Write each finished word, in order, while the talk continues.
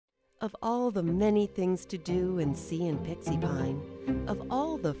Of all the many things to do and see in Pixie Pine, of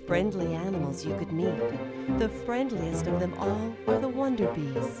all the friendly animals you could meet, the friendliest of them all were the Wonder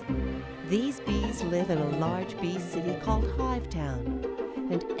Bees. These bees live in a large bee city called Hivetown,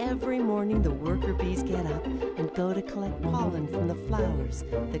 and every morning the worker bees get up and go to collect pollen from the flowers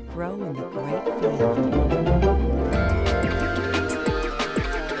that grow in the great field.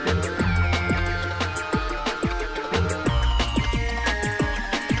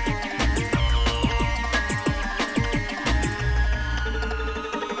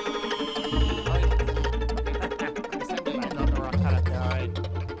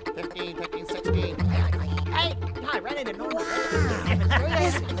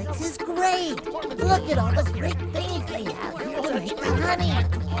 This place is great. Look at all the great things they have here to make the honey.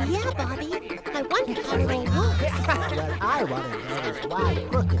 Yeah, Bobby. I wonder how it all works. What I want to know is why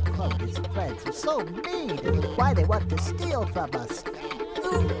Crooked Crow and his friends are so mean and why they want to steal from us.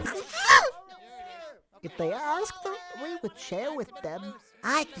 If they asked, we would share with them.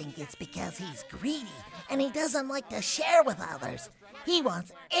 I think it's because he's greedy and he doesn't like to share with others. He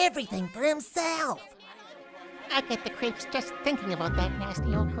wants everything for himself. I get the creeps just thinking about that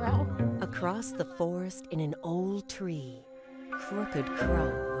nasty old crow. Across the forest in an old tree, Crooked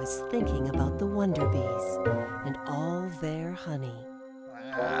Crow was thinking about the Wonder Bees and all their honey.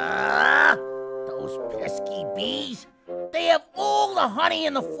 Those pesky bees. They have all the honey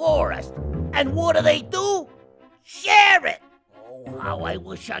in the forest. And what do? Share it. Oh, how I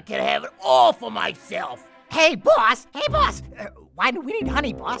wish I could have it all for myself. Hey, boss! Hey, boss! Why do we need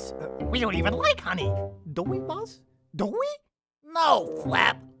honey, boss? We don't even like honey. Do we, boss? Do we? No,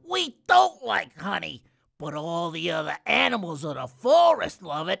 Flap. We don't like honey. But all the other animals of the forest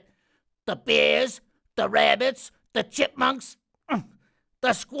love it. The bears, the rabbits, the chipmunks,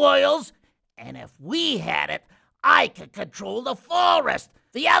 the squirrels. And if we had it, I could control the forest.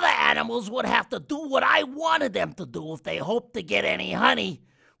 The other animals would have to do what I wanted them to do if they hoped to get any honey.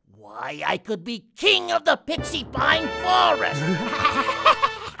 Why, I could be king of the Pixie Pine Forest!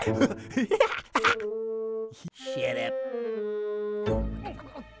 Shut up.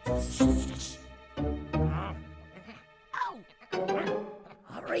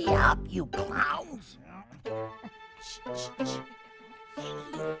 Hurry up, you clowns!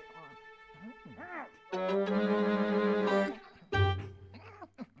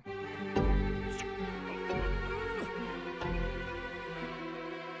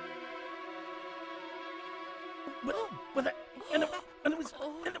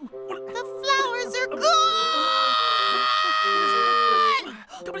 The flowers are gone!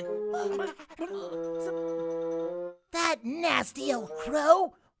 That nasty old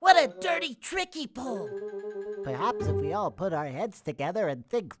crow! What a dirty trick he pulled! Perhaps if we all put our heads together and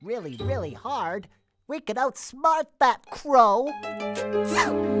think really, really hard, we could outsmart that crow.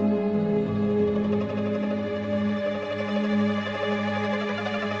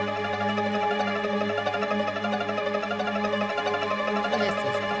 This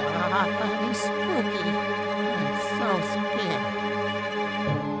is awfully spooky. I'm so scared.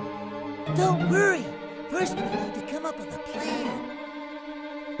 Don't worry. First we need to come up with a plan.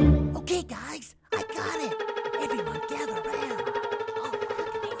 Okay, guys, I got it. Everyone gather around.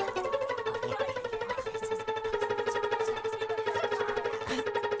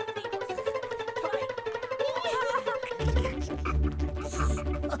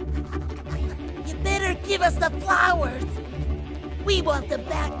 You better give us the flowers. We want them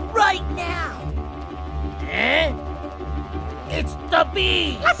back right now. Eh? It's the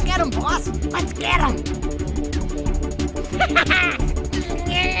bees! Let's get him, boss! Let's get him!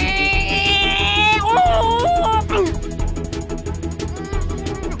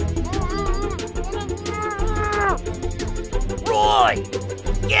 Roy!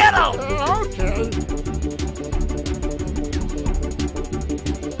 Get him! Okay.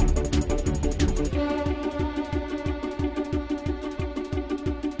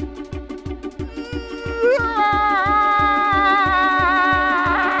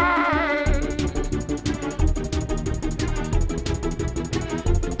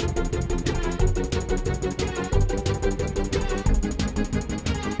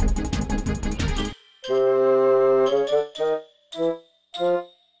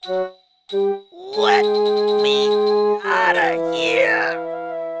 Let me out of here!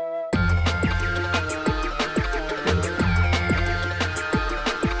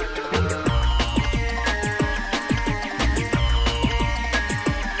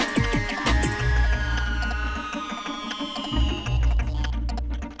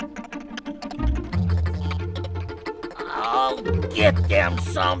 I'll get them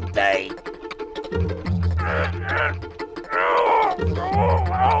someday.